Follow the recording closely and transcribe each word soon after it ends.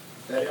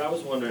Hey, I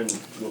was wondering,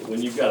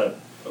 when you've got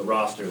a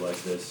roster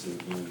like this, and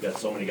you've got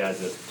so many guys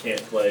that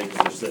can't play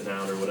because they're sitting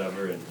out or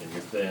whatever, and you're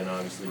thin,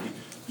 obviously,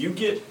 do you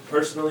get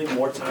personally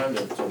more time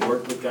to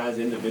work with guys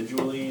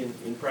individually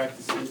in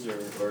practices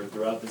or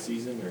throughout the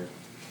season? Or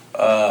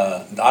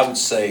I would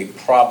say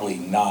probably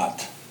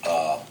not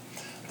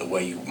the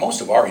way most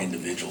of our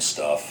individual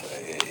stuff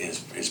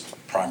is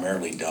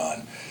primarily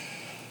done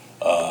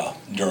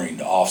during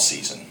the off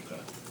season.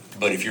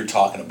 But if you're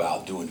talking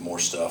about doing more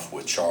stuff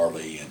with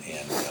Charlie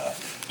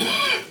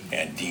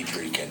and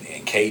Diedrich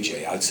and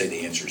KJ, I'd say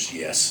the answer is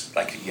yes.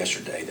 Like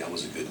yesterday, that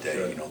was a good day.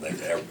 Sure. You know,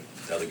 the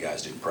other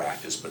guys didn't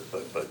practice, but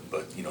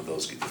you know, the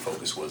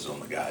focus was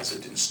on the guys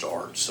that didn't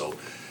start. So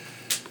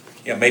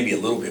yeah, maybe a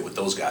little bit with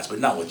those guys, but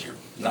not with your.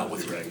 No.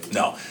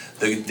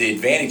 The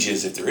advantage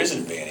is, if there is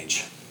an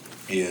advantage,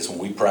 is when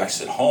we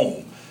practice at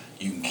home,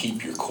 you can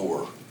keep your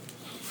core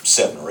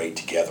 7 or 8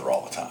 together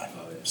all the time.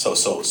 So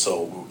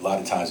a lot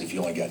of times, if you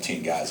only got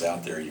 10 guys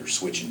out there, you're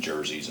switching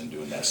jerseys and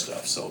doing that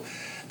stuff. So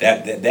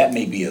that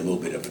may be a little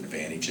bit of an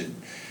advantage in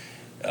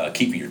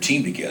keeping your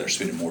team together,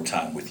 spending more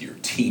time with your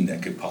team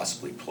that could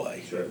possibly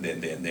play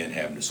than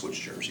having to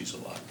switch jerseys a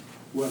lot.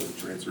 What other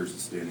transfers are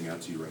standing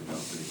out to you right now,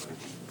 if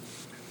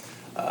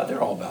anybody?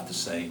 They're all about the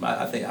same.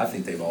 I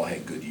think they've all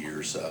had good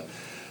years.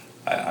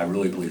 I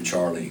really believe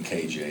Charlie and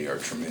KJ are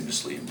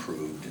tremendously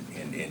improved,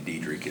 and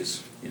Diedrich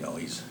is, you know,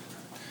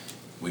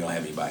 we don't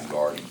have anybody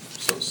guarding,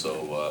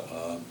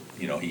 so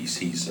you know, he's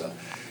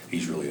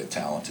really a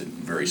talented,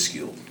 very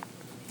skilled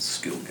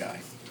guy.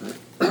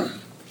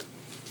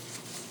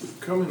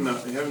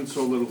 Having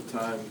so little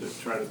time to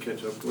try to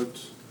catch up,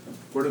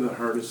 what are the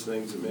hardest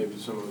things that maybe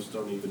some of us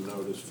don't even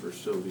notice for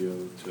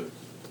Silvio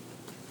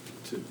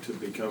to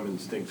become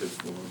instinctive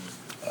for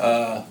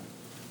him?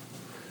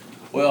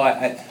 Well,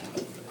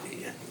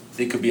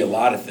 it could be a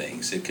lot of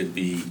things. It could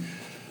be,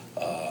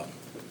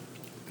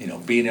 you know,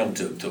 being able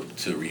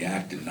to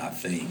react and not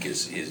think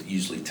is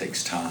usually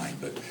takes time,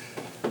 but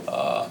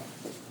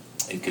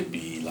it could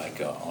be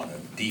like on a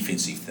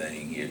defensive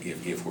thing.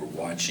 If we're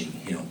watching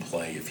him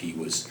play, if he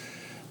was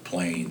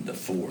playing the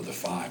 4 or the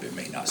 5, it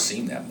may not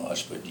seem that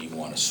much, but do you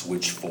want to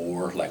switch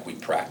 4 like we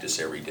practice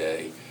every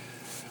day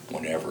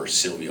whenever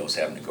Silvio's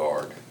having to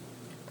guard,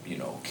 you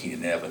know,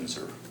 Keenan Evans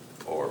or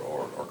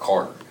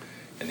Carter?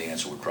 And the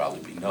answer would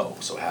probably be no.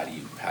 So how do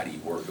you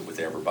work it with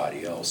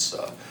everybody else,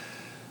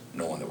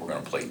 knowing that we're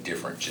going to play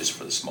different just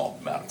for the small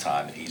amount of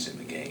time that he's in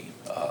the game?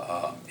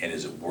 And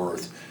is it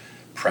worth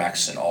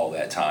practicing all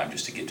that time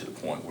just to get to the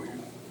point where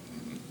you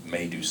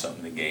may do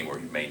something in the game or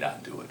you may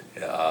not do it?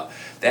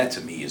 That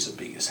to me is the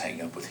biggest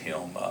hang up with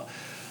him.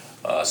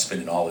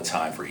 Spending all the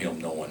time for him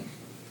knowing,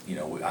 you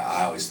know,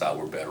 I always thought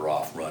we're better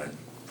off running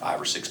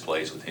 5 or 6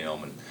 plays with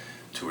him and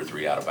 2 or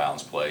 3 out of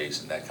bounds plays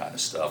and that kind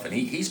of stuff. And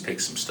he's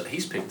picked some stuff.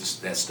 He's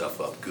picked that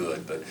stuff up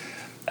good, but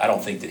I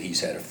don't think that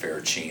he's had a fair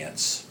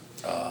chance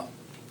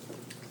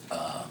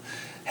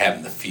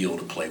having the feel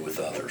to play with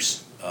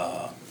others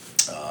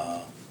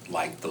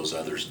like those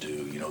others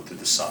do. You know, through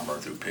the summer,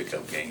 through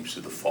pickup games,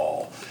 through the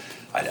fall.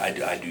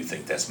 I do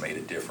think that's made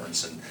a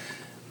difference,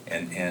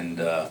 and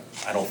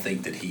I don't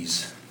think that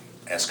he's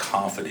as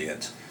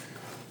confident.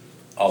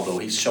 Although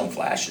he's shown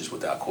flashes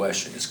without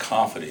question, is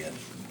confident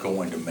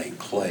going to make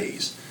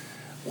plays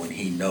when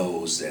he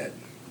knows that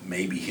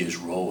maybe his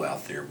role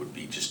out there would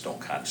be just don't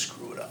kind of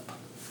screw it up.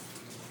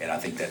 And I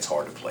think that's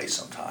hard to play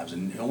sometimes.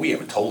 And we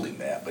haven't told him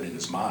that, but in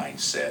his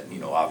mindset, you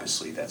know,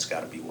 obviously that's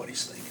got to be what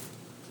he's thinking.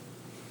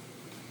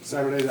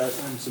 Saturday, I'm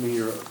assuming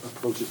your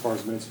approach as far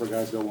as minutes for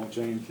guys go won't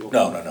change?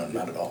 No, not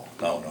at all.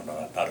 No,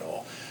 not at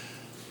all.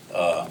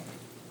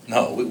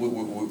 No,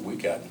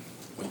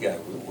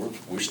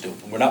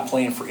 we're not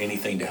playing for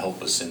anything to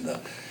help us in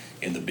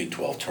the Big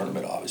 12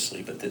 tournament,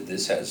 obviously, but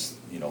this has,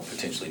 you know,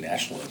 potentially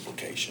national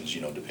implications,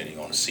 you know, depending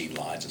on the seed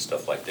lines and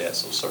stuff like that.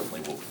 So certainly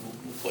we'll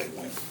play to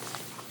win.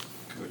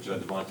 Coach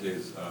Devontae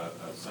is a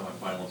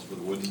semifinalist for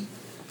the Wooden.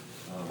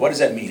 What does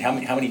that mean? How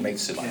many make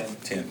the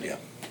semifinal? 10, yeah.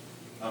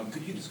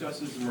 Could you discuss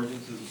his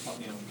emergence as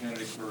a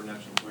candidate for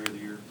National Player of the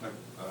Year type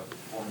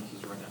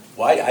performances right now?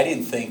 Well, I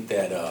didn't think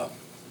that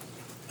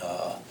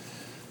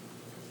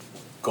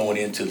going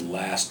into the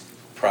last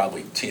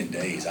probably 10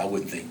 days, I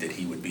wouldn't think that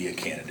he would be a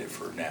candidate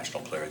for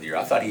National Player of the Year.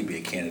 I thought he'd be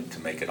a candidate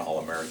to make an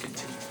All-American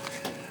team.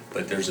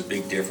 But there's a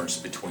big difference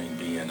between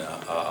being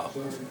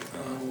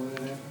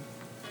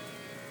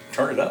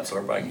turn it up so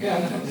everybody can hear.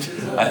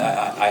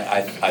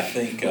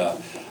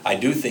 I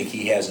do think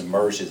he has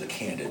emerged as a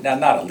candidate. Now,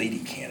 not a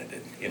leading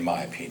candidate, in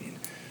my opinion.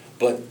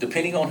 But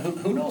depending on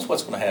who knows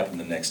what's going to happen in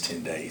the next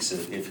 10 days.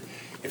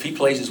 If he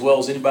plays as well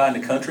as anybody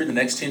in the country the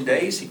next 10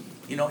 days, he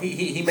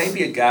may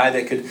be a guy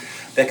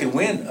that could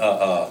win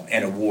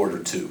an award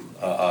or two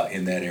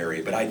in that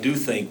area. But I do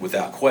think,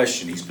 without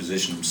question, he's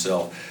positioned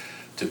himself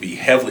to be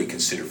heavily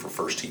considered for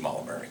first-team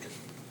All-American.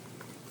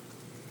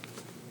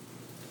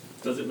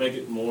 Does it make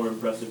it more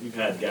impressive? You've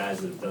had guys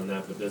that have done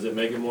that, but does it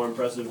make it more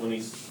impressive when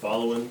he's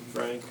following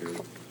Frank?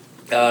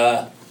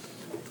 Or?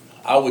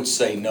 I would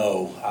say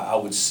no. I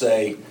would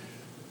say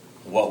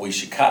what we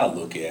should kind of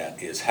look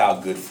at is how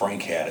good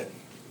Frank had it.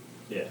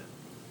 Yeah.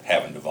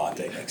 having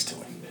Devontae next to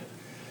him.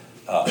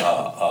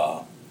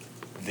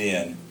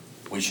 Then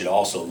we should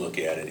also look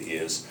at it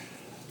is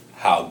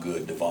how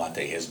good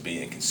Devontae has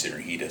been,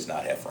 considering he does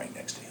not have Frank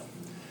next to him.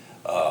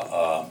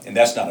 And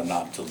that's not a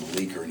knock to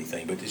Malik or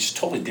anything, but it's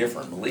totally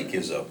different. Malik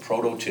is a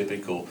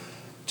prototypical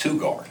two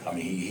guard. I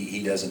mean,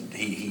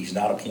 he's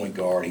not a point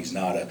guard. He's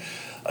not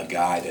a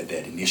guy that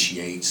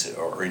initiates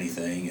or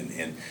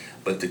anything.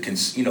 But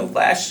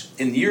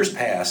in years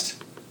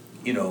past,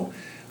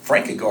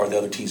 Frank could guard the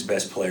other team's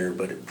best player,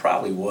 but it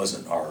probably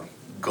wasn't our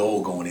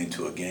goal going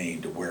into a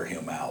game to wear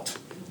him out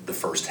the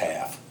first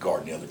half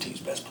guarding the other team's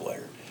best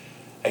player.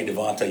 Hey,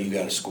 Devontae, you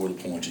got to score the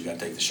points. You got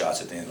to take the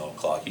shots at the end of the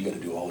clock. You got to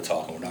do all the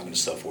talking. We're not going to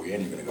stuff for you,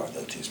 and you're going to guard the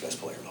other team's best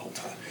player the whole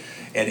time.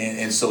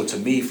 And so, to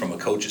me, from a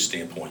coach's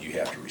standpoint, you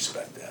have to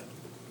respect that.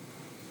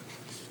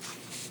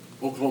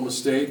 Oklahoma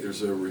State,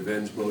 there's a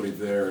revenge motive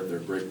there. They're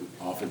a great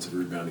offensive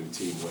rebounding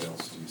team. What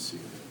else do you see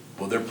there?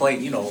 Well, they're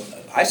playing,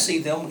 I see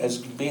them as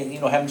being,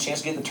 having a chance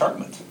to get in the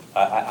tournament.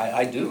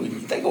 I do.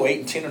 If they go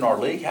 8-10 in our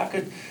league, how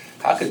could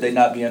they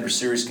not be under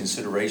serious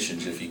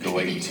considerations if you go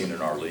 8-10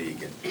 in our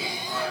league? And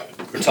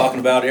we're talking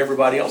about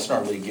everybody else in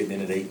our league getting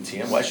in at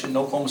 8-10. Why shouldn't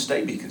Oklahoma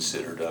State be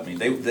considered? I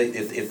mean,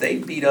 if they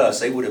beat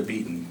us, they would have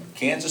beaten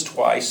Kansas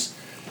twice,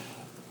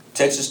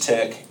 Texas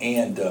Tech,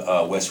 and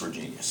West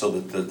Virginia. So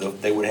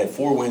they would have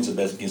 4 wins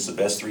against the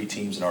best 3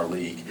 teams in our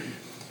league,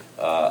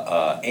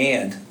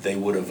 and they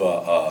would have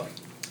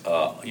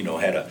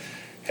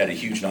had a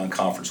huge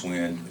non-conference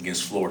win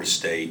against Florida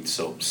State.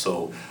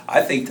 So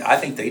I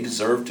think they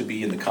deserve to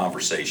be in the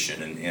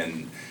conversation,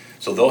 and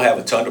so they'll have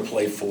a ton to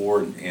play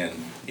for, and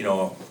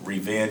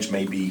revenge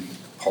may be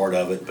part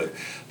of it,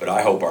 but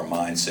I hope our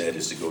mindset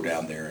is to go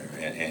down there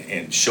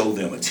and show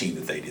them a team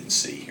that they didn't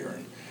see here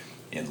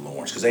in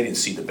Lawrence, because they didn't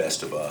see the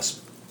best of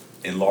us,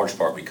 in large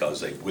part because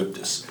they whipped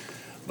us.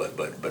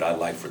 But I'd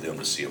like for them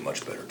to see a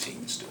much better team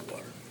in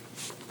Stillwater.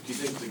 Do you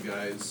think the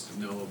guys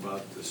know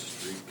about the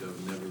streak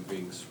of never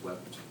being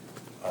swept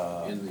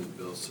in the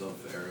Bill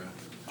Self era?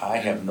 I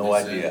have no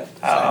idea.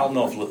 I don't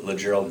know if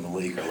LeGerald and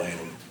Malik are laying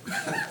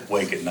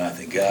awake at night.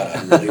 Thinking, God,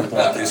 I really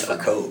want this for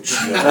Coach.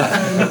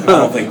 I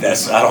don't think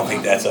that's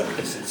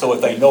under. So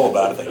if they know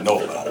about it, they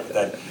know about it.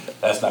 But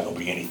that's not going to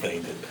be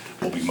anything that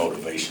will be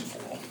motivation for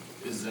them.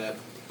 Is that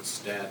a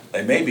stat?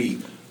 They may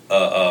be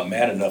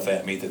mad enough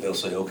at me that they'll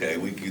say, "Okay,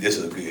 this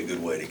is a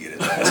good way to get it."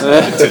 That's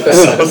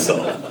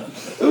so.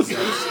 Is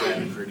that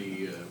stat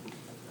pretty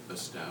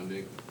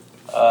astounding?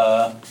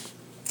 I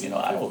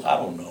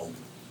don't know.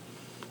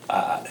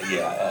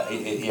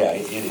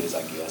 It is,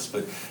 I guess.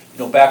 But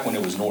back when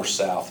it was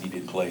north-south, you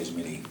didn't play as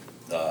many,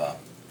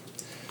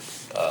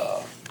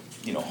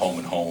 home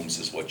and homes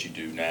as what you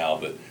do now.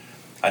 But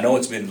I know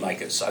it's been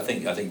like I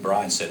think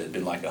Brian said it'd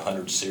been like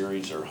 100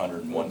 series or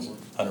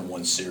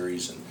 101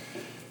 series, and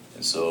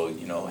so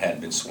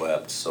hadn't been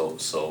swept. So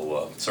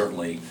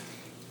certainly,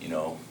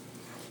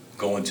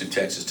 going to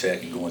Texas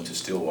Tech and going to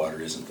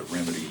Stillwater isn't the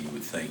remedy you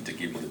would think to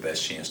give you the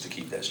best chance to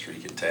keep that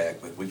streak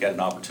intact. But we got an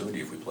opportunity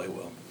if we play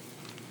well.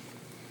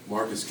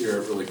 Marcus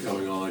Garrett really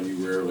coming on. You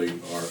rarely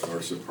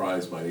are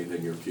surprised by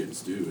anything your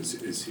kids do.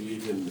 Is he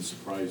even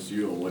surprised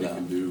you on what he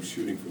can do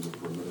shooting from the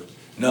perimeter?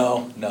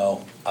 No.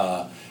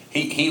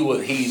 He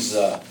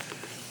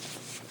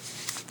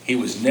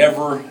was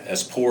never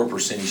as poor a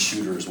percentage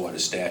shooter as what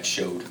his stats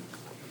showed,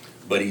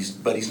 but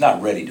he's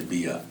not ready to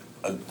be a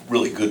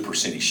really good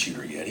percentage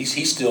shooter yet.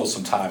 He's still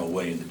some time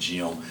away in the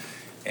gym,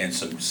 and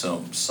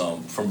some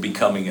from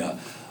becoming a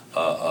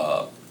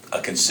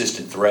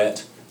consistent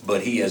threat.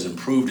 But he has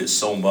improved it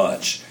so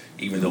much,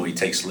 even though he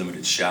takes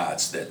limited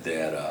shots, that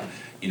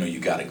you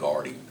got to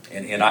guard him.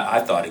 And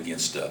I thought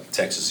against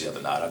Texas the other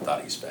night, I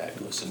thought he's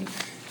fabulous. And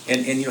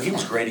he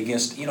was great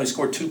against, he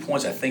scored 2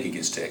 points, I think,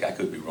 against Tech. I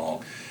could be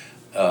wrong.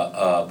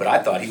 But I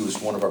thought he was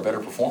one of our better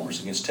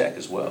performers against Tech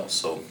as well.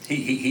 So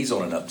he's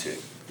on an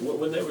uptick.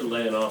 When they were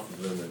laying off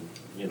of him and,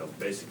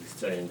 basically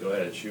saying, go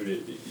ahead and shoot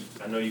it,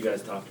 I know you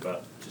guys talked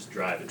about just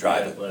drive it.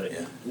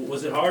 Yeah.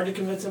 Was it hard to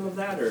convince him of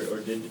that, or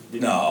did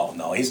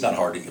No, he's not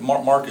hard to.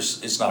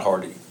 Marcus, it's not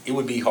hard to. It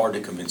would be hard to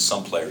convince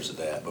some players of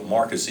that, but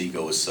Marcus'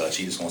 ego is such,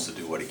 he just wants to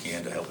do what he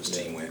can to help his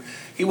team win.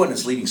 He wasn't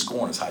his leading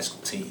scorer in his high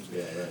school team.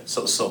 Yeah, right.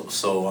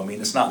 So I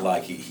mean, it's not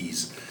like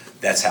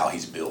that's how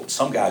he's built.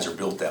 Some guys are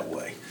built that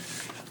way.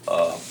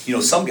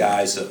 Some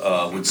guys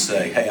would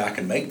say, "Hey, I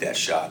can make that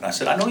shot," and I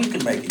said, "I know you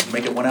can make it. You can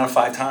make it 1 out of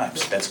 5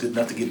 times. That's good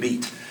enough to get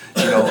beat."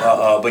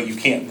 But you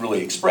can't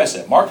really express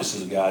that. Marcus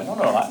is a guy. No,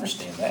 I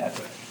understand that.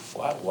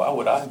 Why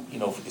would I?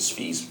 If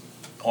he's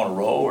on a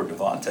roll, or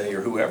Devontae,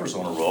 or whoever's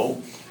on a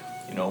roll,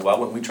 why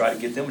wouldn't we try to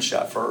get them a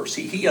shot first?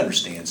 He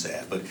understands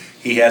that, but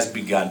he has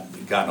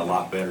gotten a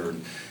lot better,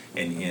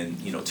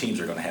 and teams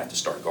are going to have to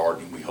start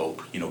guarding. We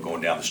hope,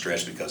 going down the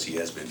stretch, because he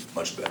has been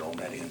much better on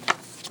that end.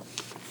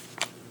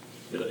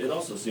 It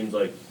also seems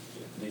like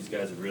these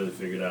guys have really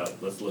figured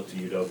out, let's look to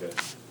Udoka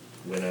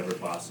whenever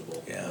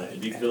possible. Yeah.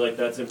 Do you feel like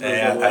that's improved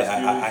over the last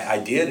few weeks? I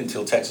did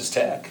until Texas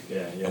Tech.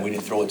 Yeah. And we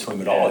didn't throw it to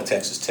him at all at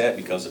Texas Tech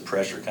because the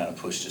pressure kind of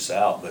pushed us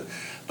out.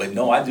 But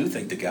no, I do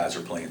think the guys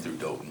are playing through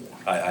Doak more.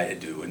 I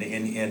do.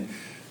 And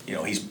you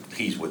know,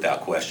 he's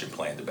without question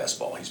playing the best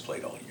ball he's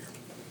played all year.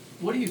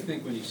 What do you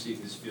think when you see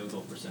this field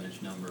goal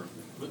percentage number?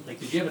 Like,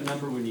 did you have a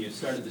number when you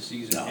started the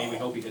season? No. Hey, we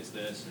hope he hits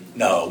this. And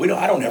No, we don't.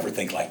 I don't ever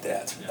think like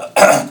that.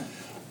 Yeah.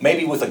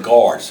 Maybe with a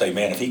guard, say,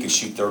 man, if he could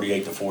shoot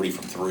 38 to 40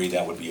 from three,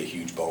 that would be a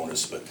huge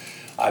bonus. But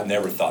I've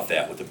never thought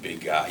that with a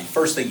big guy.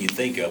 First thing you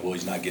think of, well,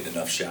 he's not getting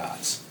enough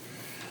shots.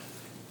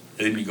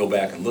 Then you go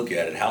back and look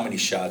at it. How many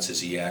shots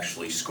has he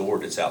actually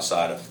scored that's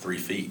outside of 3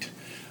 feet?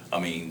 I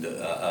mean,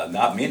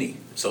 not many.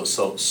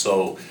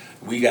 So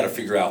we got to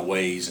figure out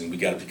ways, and we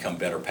got to become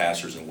better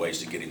passers and ways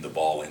to get him the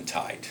ball in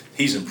tight.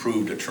 He's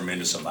improved a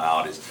tremendous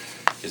amount.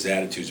 His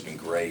attitude's been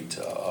great.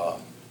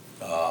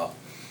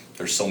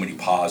 There's so many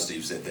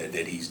positives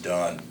that he's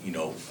done, you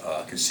know,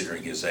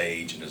 considering his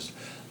age and his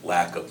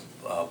lack of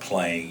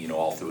playing, you know,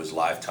 all through his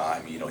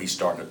lifetime. You know,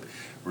 he's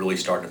really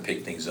starting to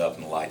pick things up,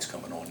 and the light's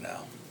coming on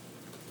now.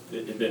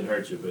 It didn't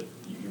hurt you, but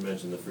you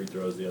mentioned the free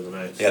throws the other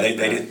night. Yeah, they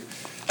didn't.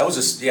 That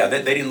was they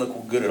didn't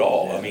look good at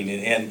all. Yeah. I mean,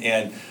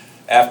 and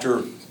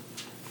after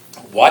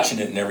watching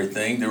it and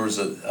everything, there was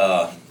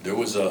a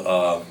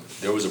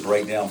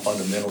breakdown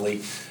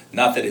fundamentally.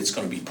 Not that it's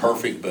going to be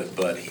perfect, but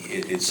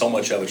it's so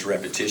much of it's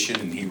repetition,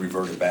 and he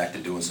reverted back to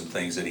doing some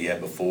things that he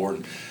had before.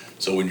 And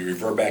so when you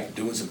revert back to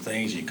doing some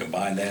things, you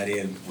combine that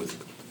in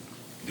with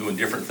doing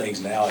different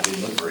things now, it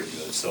didn't look very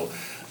good. So,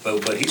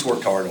 but he's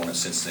worked hard on it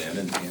since then,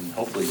 and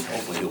hopefully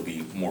he'll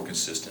be more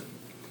consistent,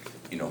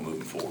 you know,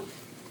 moving forward.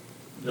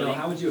 Bill,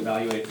 how would you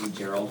evaluate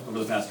Gerald over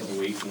the past couple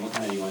of weeks, and what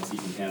kind of do you want to see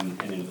from him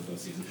heading into the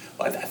postseason?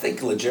 I think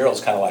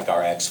Gerald's kind of like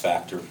our X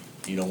factor.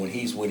 You know, when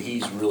he's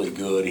really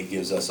good, he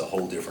gives us a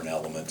whole different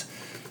element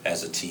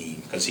as a team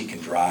because he can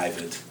drive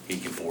it, he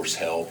can force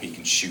help, he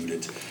can shoot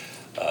it.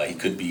 He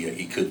could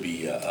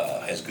be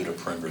as good a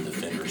perimeter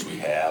defender as we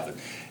have and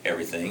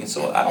everything. And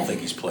so I don't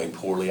think he's played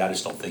poorly. I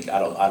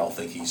don't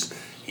think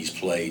he's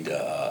played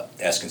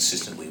as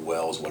consistently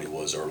well as what he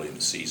was early in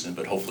the season.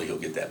 But hopefully he'll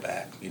get that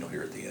back, you know,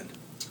 here at the end.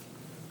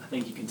 I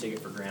think you can take it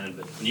for granted,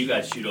 but when you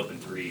guys shoot open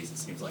threes, it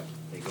seems like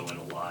they go in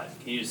a lot.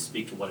 Can you just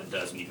speak to what it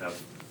does when you have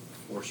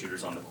 4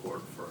 shooters on the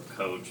court for a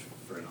coach,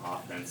 for an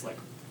offense? Like,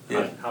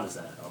 how does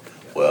that help?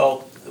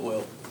 Well,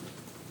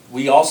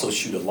 we also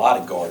shoot a lot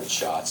of guarded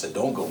shots that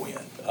don't go in.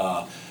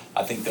 I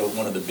think that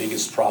one of the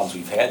biggest problems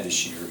we've had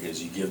this year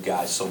is you give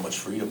guys so much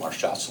freedom. Our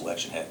shot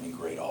selection hasn't been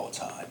great all the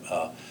time.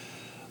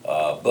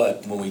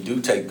 But when we do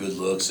take good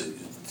looks,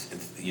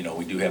 you know,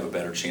 we do have a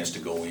better chance to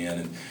go in,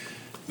 and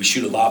we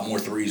shoot a lot more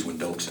threes when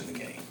Doak's in the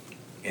game.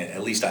 And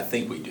at least I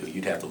think we do.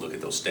 You'd have to look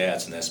at those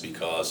stats, and that's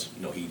because,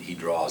 you know, he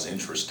draws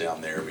interest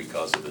down there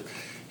because of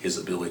his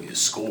ability to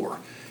score.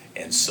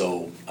 And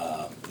so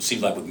it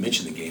seems like with Mitch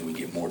in the game, we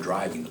get more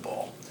driving the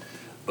ball.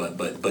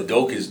 But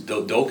Doak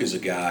is a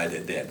guy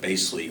that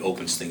basically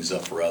opens things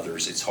up for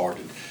others. It's hard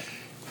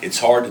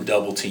to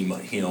double team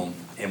him,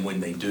 and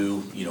when they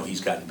do, you know,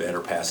 he's gotten better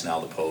passing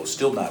out of the post.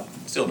 Still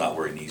not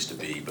where he needs to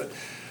be, but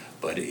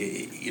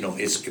you know,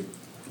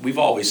 we've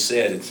always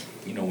said it's,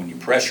 you know, when you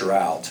pressure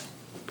out,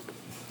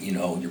 you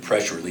know, your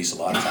pressure release a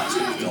lot of times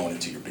when you're throwing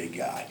it to your big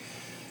guy,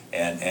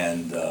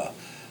 and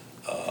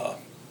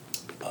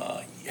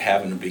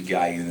having a big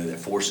guy in there that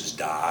forces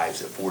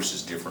dives, that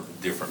forces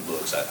different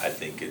looks, I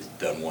think has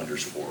done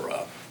wonders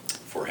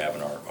for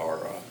having our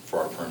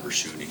perimeter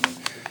shooting.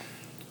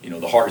 You know,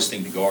 the hardest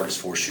thing to guard is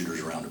 4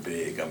 shooters around a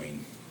big. I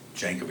mean,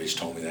 Jankovic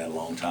told me that a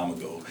long time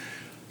ago.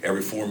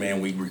 Every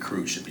 4-man we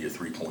recruit should be a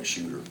 3-point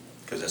shooter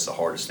because that's the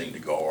hardest thing to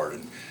guard.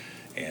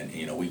 And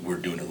you know, we're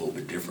doing it a little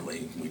bit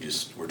differently.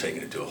 We're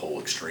taking it to a whole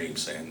extreme,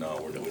 saying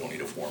no, we don't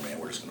need a 4-man.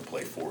 We're just going to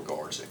play 4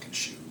 guards that can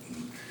shoot.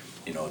 And,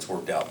 you know, it's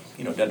worked out.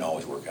 You know, it doesn't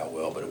always work out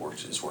well, but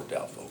it's worked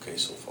out okay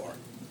so far.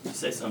 You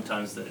say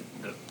sometimes that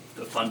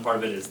the fun part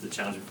of it is the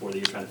challenge before that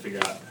you're trying to figure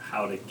out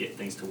how to get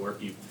things to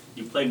work.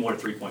 You play more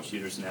 3-point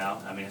shooters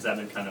now. I mean, has that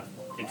been kind of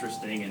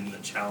interesting and a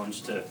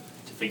challenge to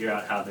figure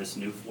out how this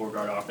new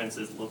 4-guard offense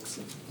looks?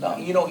 No,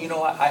 you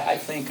know, I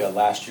think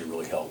last year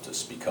really helped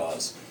us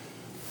because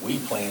we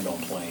planned on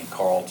playing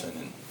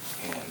Carlton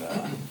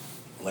and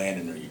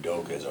Landon or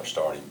Udoka as our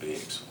starting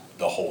bigs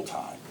the whole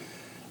time.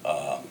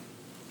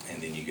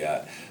 And then you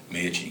got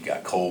Mitch and you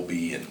got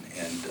Colby and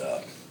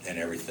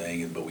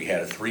everything. But we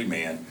had a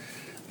 3-man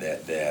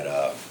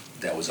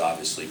that was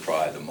obviously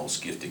probably the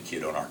most gifted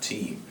kid on our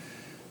team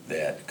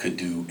that could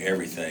do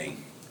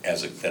everything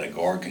that a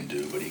guard can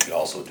do, but he could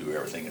also do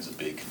everything as a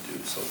big can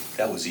do. So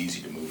that was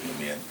easy to move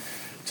him in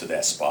to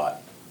that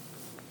spot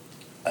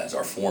as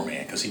our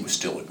 4-man because he was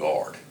still a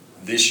guard.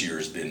 This year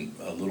has been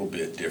a little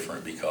bit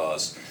different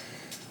because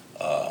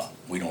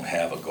we don't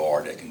have a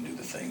guard that can do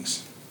the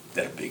things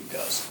that a big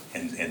does.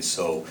 And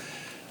so,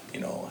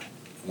 you know,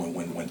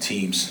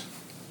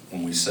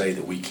 when we say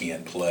that we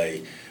can't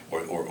play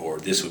or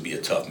this would be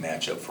a tough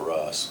matchup for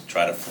us,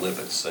 try to flip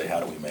it, say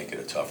how do we make it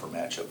a tougher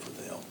matchup for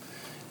them?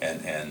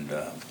 And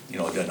you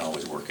know, it doesn't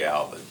always work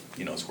out, but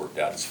you know, it's worked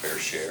out its fair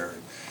share.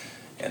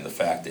 And the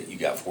fact that you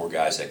got 4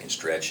 guys that can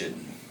stretch it,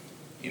 and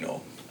you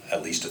know,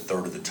 at least a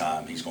third of the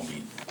time he's going to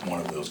be one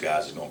of those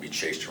guys is going to be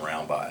chased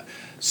around by a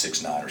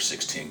 6'9" or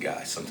 6'10"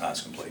 guy.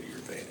 Sometimes can play to your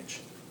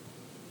advantage.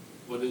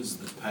 What is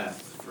the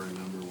path for a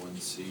number one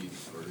seed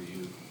for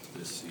you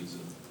this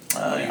season?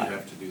 What do you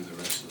have to do the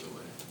rest of the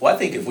way? Well, I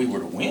think if we were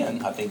to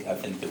win, I think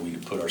that we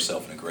could put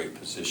ourselves in a great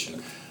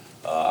position.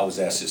 I was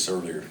asked this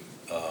earlier.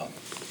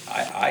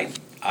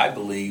 I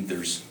believe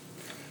there's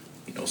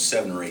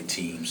 7 or 8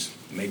 teams,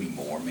 maybe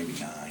more, maybe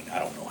 9. I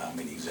don't know how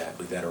many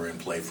exactly that are in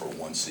play for a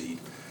 1 seed.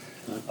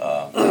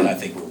 And I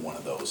think we're one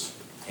of those.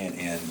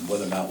 And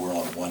whether or not we're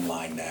on one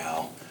line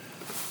now,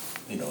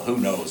 who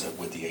knows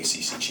with the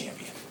ACC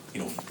champion.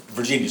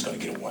 Virginia's going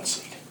to get a 1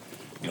 seed.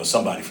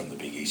 Somebody from the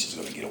Big East is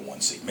going to get a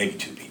 1 seed, maybe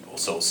 2 people.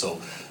 So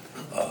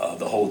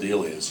the whole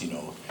deal is,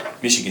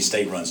 Michigan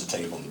State runs the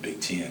table in the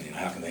Big Ten.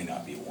 How can they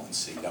not be a 1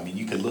 seed? I mean,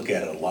 you could look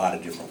at it a lot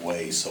of different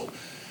ways. So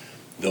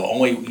the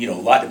only, a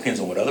lot depends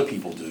on what other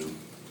people do,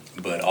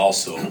 but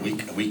also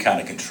we kind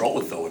of control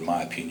it though, in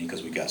my opinion,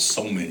 because we got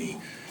so many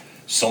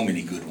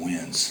good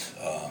wins.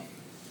 I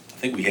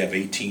think we have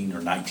 18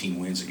 or 19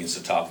 wins against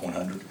the top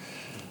 100.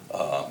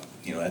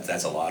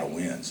 That's a lot of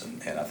wins,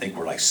 and I think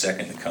we're like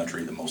second in the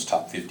country, the most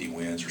top 50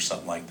 wins or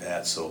something like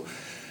that. So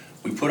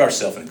we put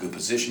ourselves in a good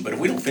position. But if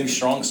we don't finish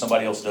strong and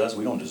somebody else does,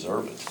 we don't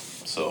deserve it.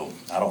 So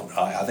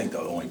I think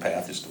the only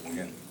path is to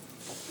win.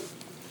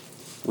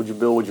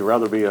 Bill, would you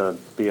rather be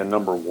a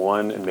number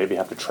 1 and maybe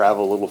have to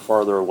travel a little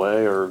farther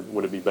away, or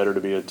would it be better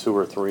to be a 2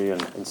 or 3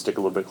 and stick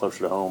a little bit closer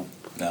to home?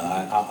 No,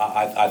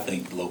 I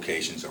think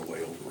locations are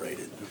way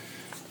overrated.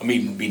 I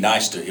mean, it'd be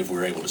nice if we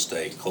were able to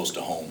stay close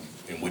to home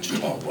in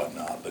Wichita or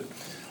whatnot, but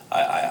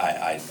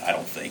I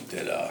don't think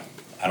that,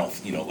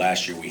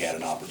 last year we had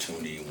an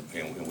opportunity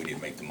and we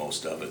didn't make the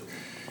most of it,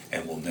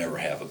 and we'll never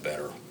have a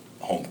better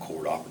home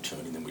court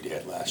opportunity than we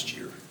did last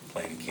year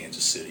playing in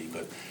Kansas City.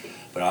 But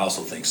I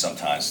also think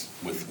sometimes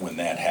when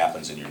that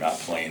happens and you're not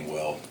playing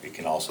well, it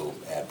can also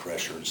add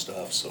pressure and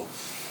stuff. So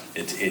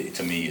it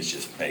to me, it's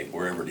just, hey,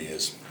 wherever it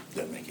is,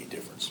 doesn't make any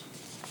difference.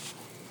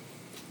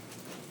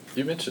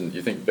 You mentioned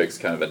you think Vic's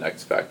kind of an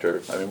X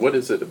factor. I mean, what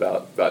is it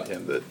about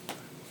him that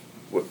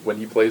when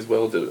he plays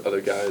well, do other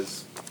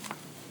guys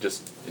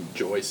just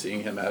enjoy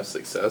seeing him have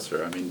success?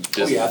 Or I mean,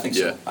 just, I think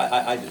so.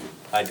 I do.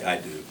 I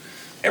do.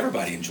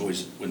 Everybody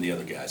enjoys when the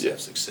other guys have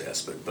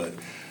success, but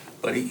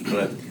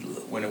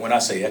when I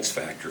say X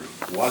factor,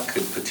 what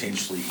could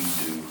potentially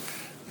he do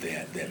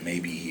that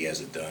maybe he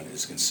hasn't done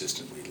as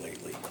consistently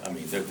lately? I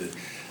mean,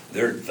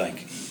 they're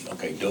thinking,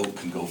 okay, Doak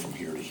can go from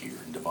here to here,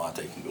 and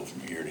Devontae can go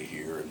from here to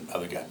here, and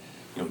other guy,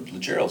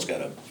 Lagerald's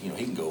got he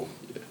can go.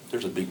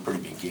 There's a pretty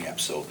big gap.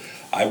 So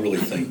I really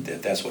think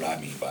that's what I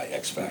mean by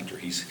X factor.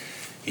 He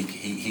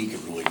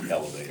could really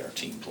elevate our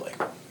team play.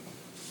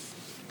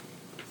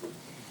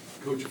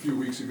 Coach, a few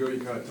weeks ago, you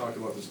kind of talked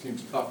about this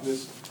team's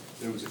toughness,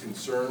 and it was a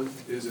concern.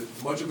 Is it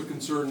much of a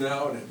concern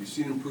now, and have you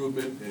seen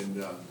improvement,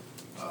 and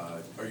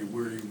are you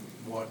where you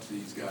want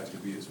these guys to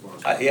be as far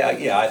as?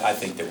 I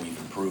think that we've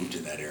improved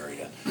in that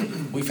area.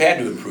 We've had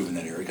to improve in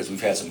that area because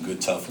we've had some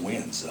good, tough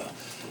wins.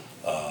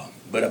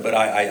 But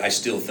I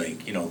still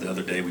think, the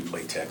other day we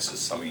played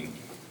Texas. I mean,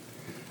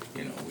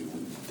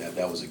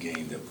 that was a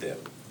game that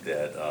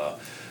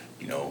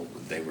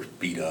they were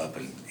beat up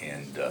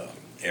and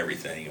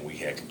everything, and we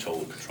had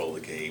control of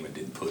the game and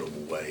didn't put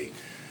them away.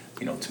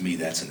 To me,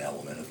 that's an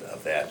element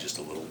of that, just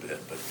a little bit.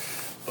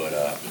 But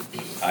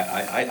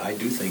I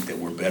do think that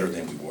we're better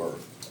than we were.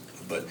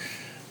 But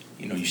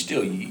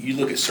you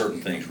look at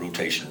certain things,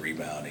 rotation,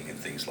 rebounding, and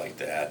things like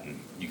that, and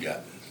you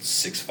got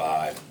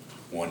 6'5",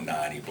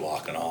 190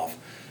 blocking off.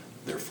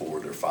 They're 4,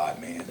 they're 5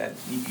 man. That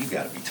you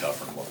got to be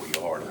tougher than what we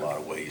are in a lot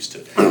of ways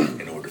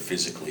in order to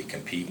physically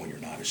compete when you're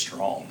not as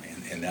strong.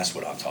 And that's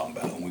what I'm talking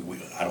about.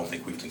 And I don't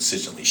think we've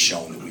consistently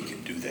shown that we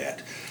can do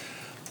that.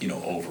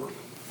 Over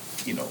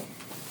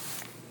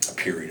a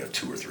period of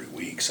 2 or 3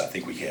 weeks. I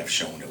think we have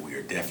shown that we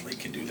definitely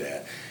can do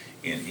that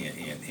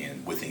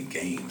in within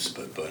games.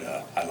 But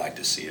I'd like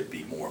to see it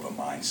be more of a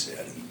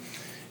mindset,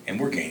 and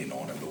we're gaining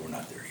on it, but we're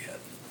not there yet.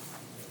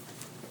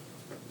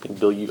 And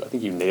Bill, I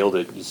think you nailed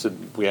it. You said,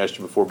 we asked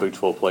you before Big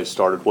 12 play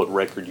started what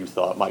record you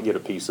thought might get a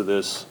piece of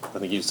this. I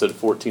think you said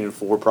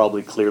 14-4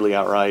 probably clearly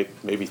outright,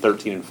 maybe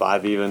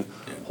 13-5 even.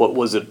 Yeah. What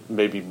was it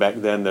maybe back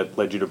then that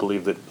led you to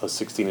believe that a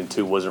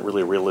 16-2 wasn't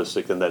really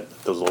realistic and that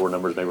those lower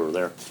numbers maybe were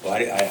there? Well,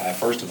 I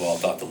first of all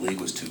thought the league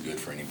was too good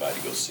for anybody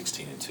to go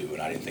 16-2,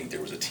 and I didn't think there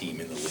was a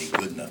team in the league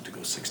good enough to go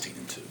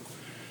 16-2.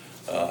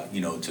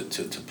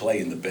 To play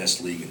in the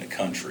best league in the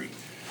country,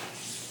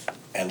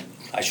 and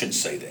I shouldn't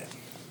say that,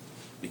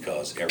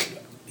 because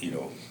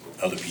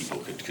other people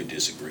could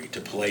disagree. To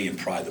play in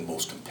probably the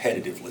most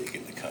competitive league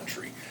in the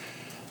country,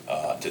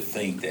 to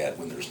think that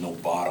when there's no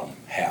bottom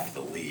half of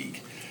the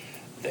league,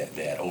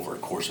 that over a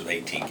course of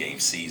 18-game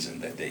season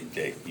that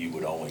you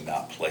would only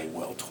not play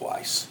well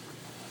twice,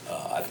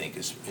 I think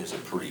is a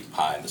pretty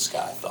pie in the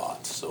sky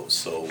thought. So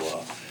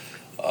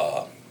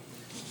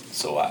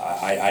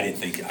I didn't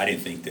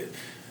think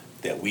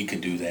that we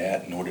could do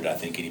that, nor did I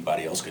think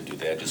anybody else could do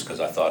that, just because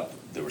I thought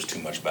there was too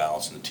much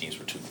balance and the teams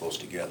were too close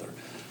together.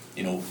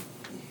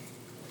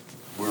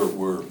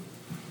 We're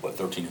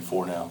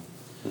 13-4 now.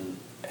 Mm-hmm.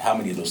 How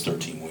many of those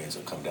 13 wins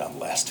have come down the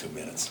last 2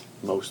 minutes?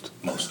 Most.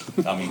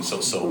 I mean,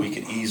 so we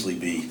could easily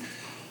be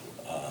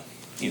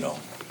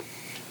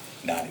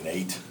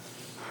 9-8,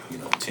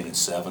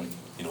 10-7,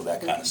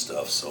 that kind of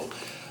stuff. So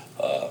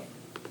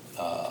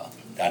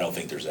I don't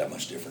think there's that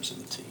much difference in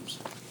the teams.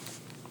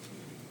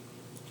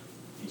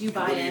 Do you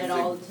buy in at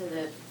all to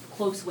the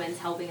close wins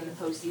helping in the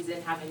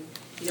postseason, having,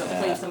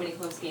 played so many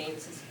close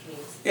games as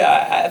teams?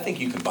 Yeah, I think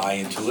you can buy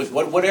into it.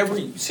 Whatever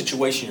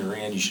situation you're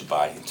in, you should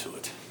buy into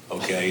it.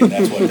 Okay, and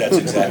that's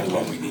exactly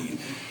what we need.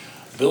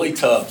 Billy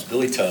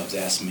Tubbs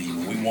asked me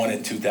when we won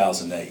in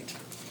 2008.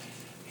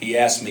 He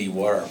asked me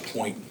what our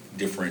point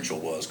differential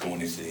was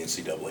going into the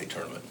NCAA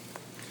tournament,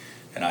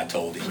 and I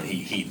told him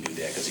he knew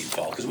that because he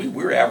followed, because we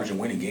were averaging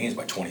winning games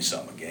by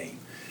 20-something a game.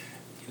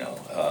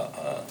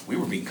 We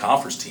were beating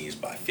conference teams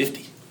by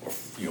 50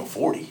 or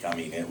 40.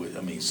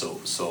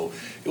 So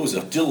it was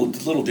a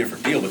little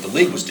different deal, but the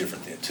league was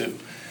different then too.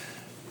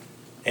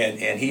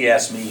 And he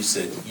asked me, he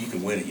said, you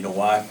can win it. You know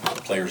why?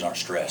 The players aren't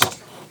stressed.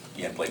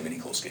 You haven't played many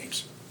close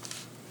games.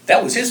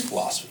 That was his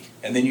philosophy.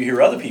 And then you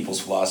hear other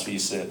people's philosophy. He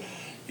said,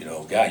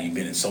 guy, you've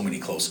been in so many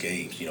close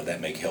games, that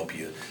may help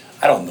you.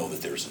 I don't know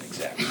that there's an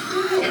exact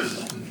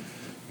formula.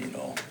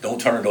 Don't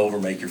turn it over,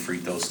 make your free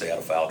throws, stay out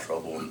of foul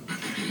trouble.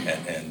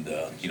 And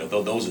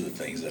those are the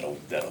things that'll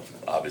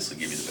obviously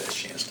give you the best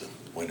chance to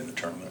win in the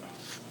tournament.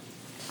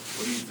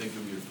 What do you think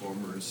of your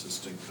former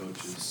assistant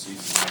coach's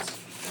seasons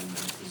and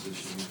their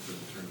positioning for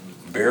the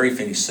tournament? Barry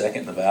finished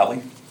second in the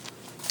Valley.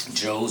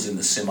 Joe's in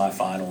the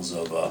semifinals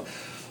of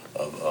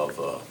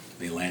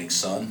the Atlantic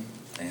Sun,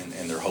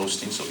 and they're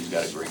hosting, so he's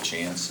got a great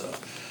chance.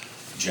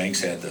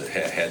 Jenks had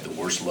the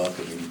worst luck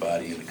of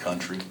anybody in the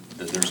country.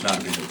 There's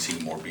not been a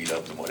team more beat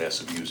up than what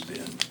SMU's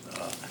been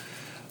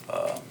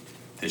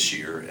this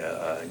year.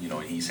 And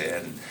he's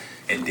had,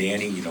 and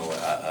Danny.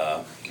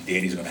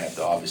 Danny's going to have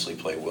to obviously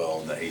play well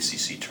in the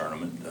ACC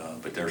tournament,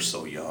 but they're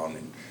so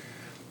young.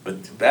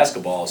 But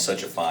basketball is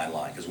such a fine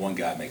line because one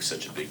guy makes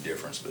such a big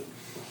difference. But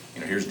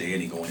here's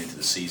Danny going into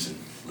the season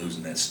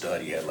losing that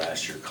stud he had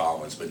last year,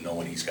 Collins, but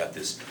knowing he's got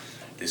this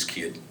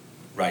kid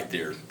right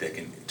there that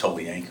can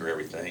totally anchor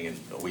everything, and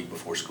a week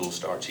before school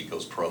starts he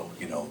goes pro,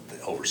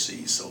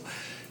 overseas. So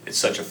it's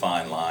such a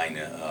fine line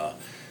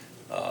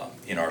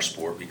in our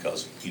sport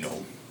because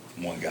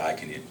one guy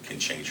can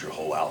change your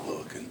whole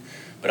outlook.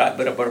 But our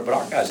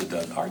guys have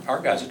done fine.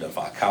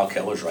 Kyle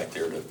Keller's right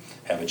there to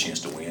have a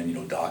chance to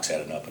win. Doc's had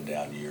an up and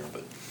down year,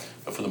 but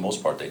for the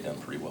most part they've done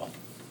pretty well.